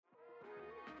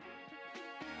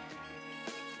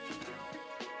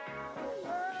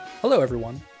Hello,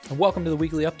 everyone, and welcome to the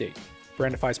Weekly Update,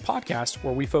 Brandify's podcast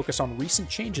where we focus on recent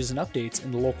changes and updates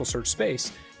in the local search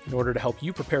space in order to help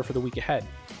you prepare for the week ahead.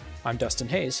 I'm Dustin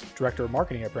Hayes, Director of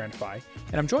Marketing at Brandify,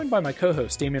 and I'm joined by my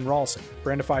co-host Damian Rawlson,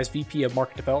 Brandify's VP of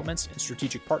Market Developments and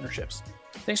Strategic Partnerships.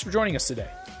 Thanks for joining us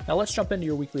today. Now let's jump into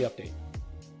your weekly update.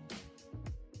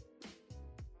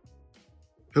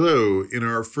 Hello. In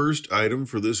our first item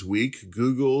for this week,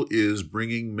 Google is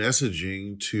bringing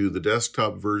messaging to the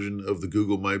desktop version of the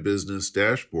Google My Business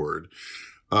dashboard.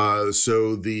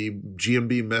 So the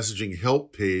GMB messaging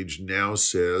help page now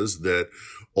says that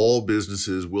all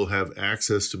businesses will have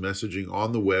access to messaging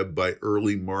on the web by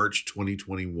early March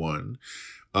 2021.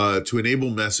 To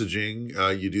enable messaging,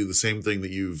 you do the same thing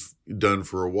that you've done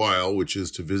for a while, which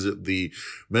is to visit the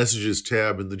Messages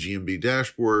tab in the GMB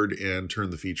dashboard and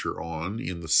turn the feature on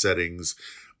in the Settings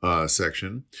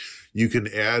section. You can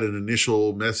add an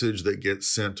initial message that gets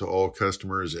sent to all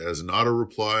customers as an auto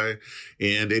reply,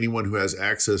 and anyone who has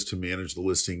access to manage the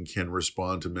listing can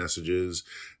respond to messages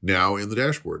now in the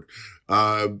dashboard.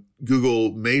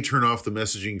 Google may turn off the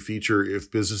messaging feature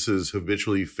if businesses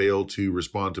habitually fail to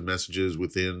respond to messages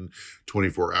within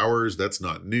 24 hours. That's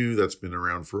not new. That's been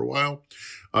around for a while.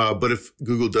 But if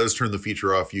Google does turn the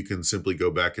feature off, you can simply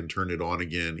go back and turn it on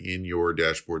again in your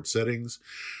dashboard settings.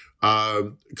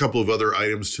 A couple of other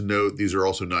items to note. These are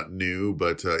also not new,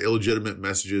 but illegitimate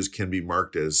messages can be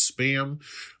marked as spam.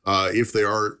 If they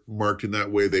are marked in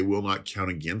that way, they will not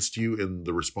count against you in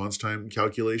the response time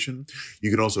calculation. You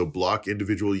can also block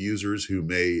individual users who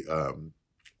may,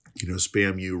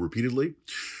 spam you repeatedly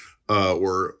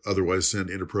or otherwise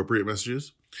send inappropriate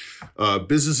messages.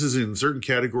 Businesses in certain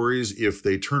categories, if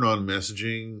they turn on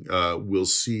messaging, will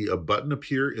see a button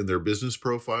appear in their business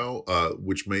profile,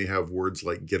 which may have words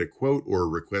like get a quote or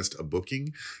request a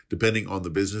booking, depending on the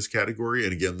business category.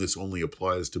 And again, this only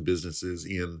applies to businesses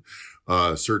in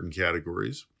certain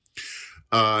categories.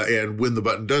 And when the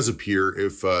button does appear,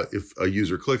 if a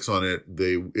user clicks on it,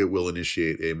 it will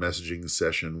initiate a messaging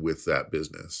session with that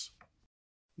business.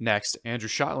 Next, Andrew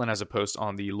Schottland has a post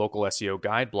on the Local SEO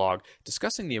Guide blog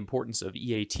discussing the importance of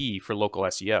EAT for local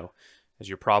SEO. As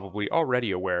you're probably already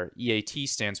aware, EAT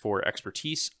stands for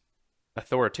expertise,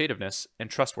 authoritativeness, and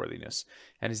trustworthiness,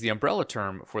 and is the umbrella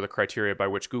term for the criteria by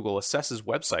which Google assesses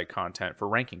website content for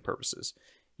ranking purposes.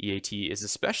 EAT is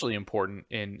especially important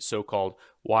in so-called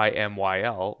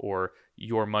YMYL, or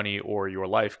your money or your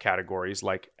life categories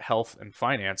like health and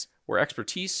finance, where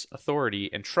expertise, authority,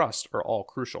 and trust are all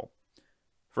crucial.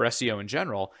 For SEO in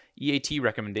general, EAT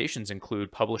recommendations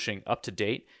include publishing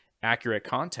up-to-date, accurate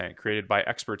content created by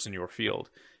experts in your field,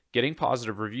 getting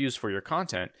positive reviews for your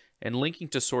content, and linking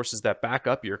to sources that back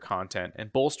up your content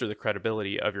and bolster the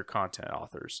credibility of your content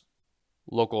authors.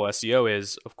 Local SEO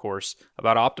is, of course,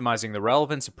 about optimizing the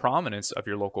relevance and prominence of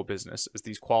your local business, as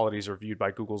these qualities are viewed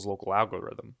by Google's local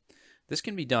algorithm. This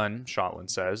can be done, Schottland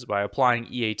says, by applying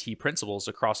EAT principles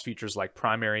across features like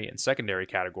primary and secondary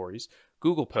categories,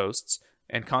 Google posts,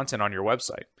 and content on your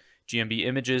website. GMB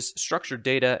images, structured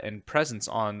data, and presence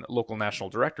on local national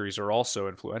directories are also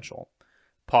influential.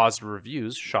 Positive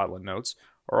reviews, Schottland notes,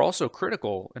 are also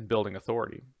critical in building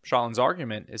authority. Schottland's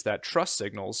argument is that trust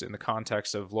signals in the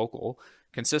context of local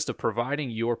consist of providing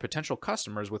your potential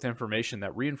customers with information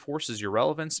that reinforces your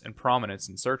relevance and prominence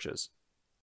in searches.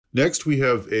 Next, we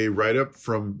have a write-up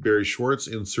from Barry Schwartz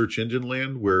in Search Engine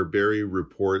Land, where Barry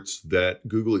reports that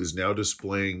Google is now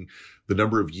displaying the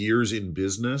number of years in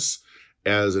business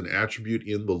as an attribute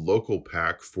in the local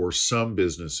pack for some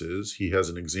businesses. He has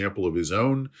an example of his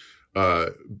own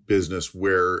business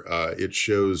where it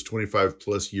shows 25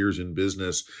 plus years in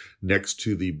business next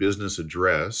to the business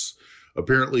address.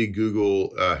 Apparently,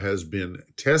 Google has been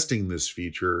testing this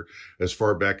feature as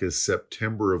far back as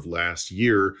September of last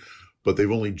year, but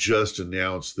they've only just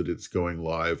announced that it's going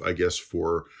live. I guess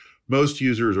for most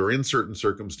users or in certain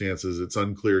circumstances, it's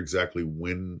unclear exactly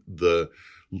when the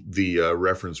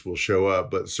reference will show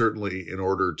up. But certainly, in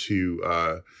order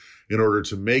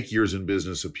to make years in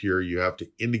business appear, you have to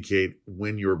indicate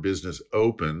when your business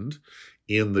opened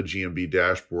in the GMB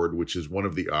dashboard, which is one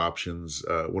of the options,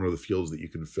 one of the fields that you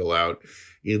can fill out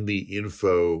in the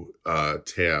Info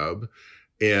tab.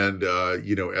 And,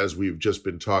 as we've just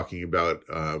been talking about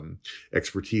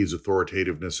expertise,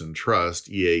 authoritativeness, and trust,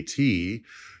 EAT,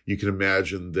 you can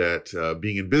imagine that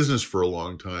being in business for a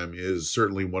long time is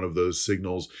certainly one of those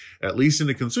signals, at least in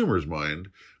a consumer's mind,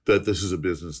 that this is a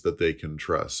business that they can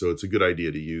trust. So it's a good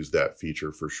idea to use that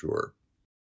feature for sure.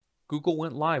 Google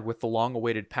went live with the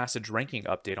long-awaited passage ranking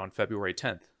update on February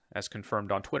 10th, as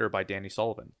confirmed on Twitter by Danny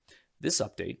Sullivan. This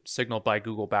update, signaled by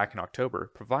Google back in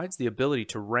October, provides the ability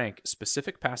to rank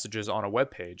specific passages on a web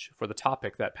page for the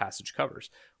topic that passage covers,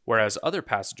 whereas other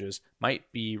passages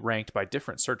might be ranked by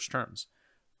different search terms.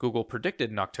 Google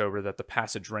predicted in October that the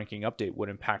passage ranking update would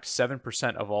impact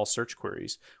 7% of all search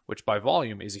queries, which by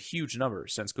volume is a huge number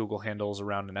since Google handles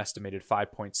around an estimated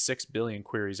 5.6 billion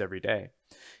queries every day.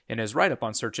 In his write-up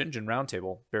on Search Engine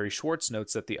Roundtable, Barry Schwartz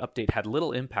notes that the update had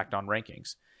little impact on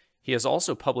rankings. He has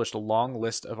also published a long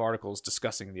list of articles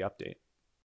discussing the update.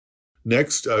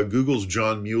 Next, Google's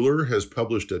John Mueller has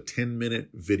published a 10-minute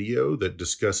video that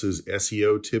discusses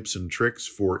SEO tips and tricks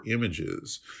for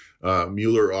images.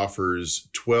 Mueller offers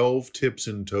 12 tips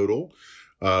in total,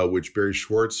 which Barry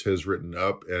Schwartz has written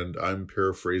up, and I'm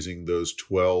paraphrasing those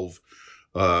 12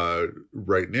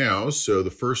 right now. So the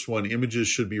first one, images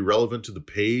should be relevant to the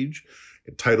page.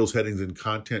 Titles, headings, and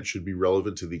content should be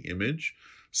relevant to the image.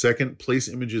 Second, place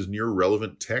images near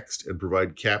relevant text and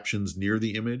provide captions near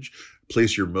the image.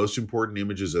 Place your most important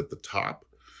images at the top.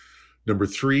 Number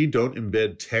 3, don't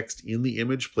embed text in the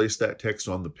image. Place that text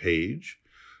on the page.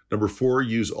 Number 4,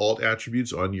 use alt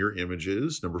attributes on your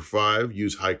images. Number 5,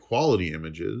 use high quality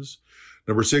images.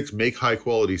 Number 6, make high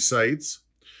quality sites.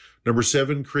 Number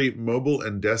 7, create mobile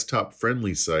and desktop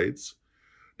friendly sites.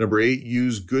 Number 8,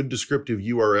 use good descriptive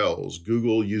URLs.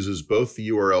 Google uses both the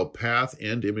URL path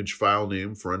and image file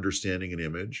name for understanding an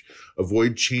image.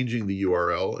 Avoid changing the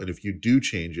URL, and if you do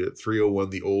change it,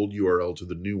 301 the old URL to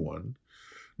the new one.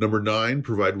 Number 9,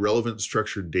 provide relevant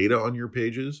structured data on your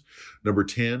pages. Number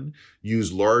 10,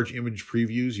 use large image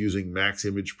previews using max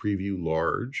image preview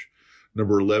large.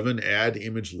 Number 11, add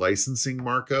image licensing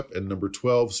markup. And number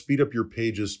 12, speed up your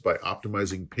pages by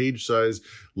optimizing page size,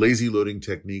 lazy loading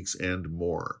techniques, and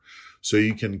more. So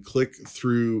you can click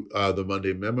through the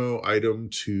Monday Memo item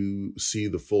to see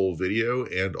the full video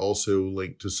and also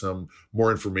link to some more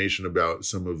information about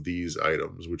some of these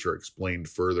items, which are explained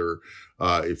further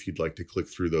if you'd like to click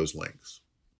through those links.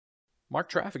 Mark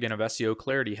Traffigan of SEO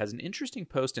Clarity has an interesting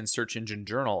post in Search Engine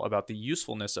Journal about the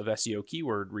usefulness of SEO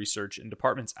keyword research in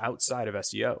departments outside of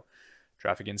SEO.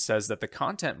 Traffigan says that the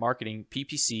content marketing,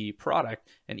 PPC, product,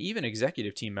 and even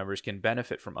executive team members can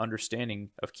benefit from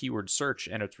understanding of keyword search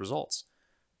and its results.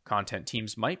 Content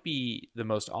teams might be the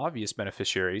most obvious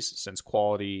beneficiaries since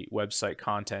quality website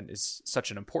content is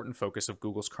such an important focus of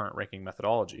Google's current ranking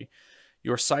methodology.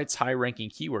 Your site's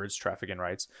high-ranking keywords, Traffigan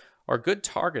writes, are good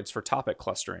targets for topic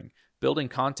clustering, building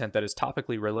content that is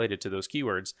topically related to those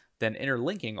keywords, then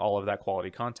interlinking all of that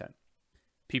quality content.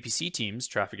 PPC teams,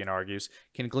 Traffigan argues,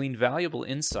 can glean valuable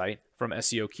insight from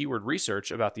SEO keyword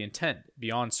research about the intent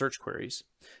beyond search queries.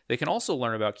 They can also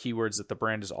learn about keywords that the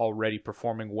brand is already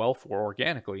performing well for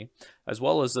organically, as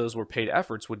well as those where paid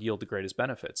efforts would yield the greatest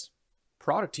benefits.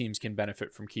 Product teams can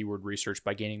benefit from keyword research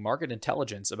by gaining market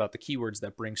intelligence about the keywords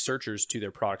that bring searchers to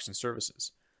their products and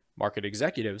services. Market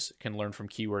executives can learn from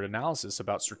keyword analysis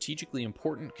about strategically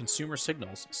important consumer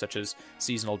signals, such as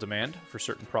seasonal demand for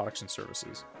certain products and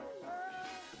services.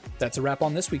 That's a wrap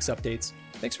on this week's updates.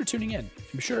 Thanks for tuning in. And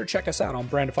be sure to check us out on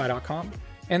Brandify.com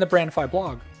and the Brandify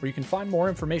blog, where you can find more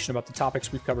information about the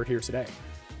topics we've covered here today.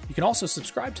 You can also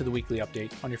subscribe to the weekly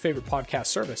update on your favorite podcast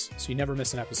service so you never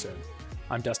miss an episode.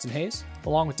 I'm Dustin Hayes,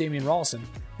 along with Damian Rawlson,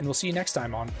 and we'll see you next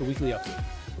time on The Weekly Update.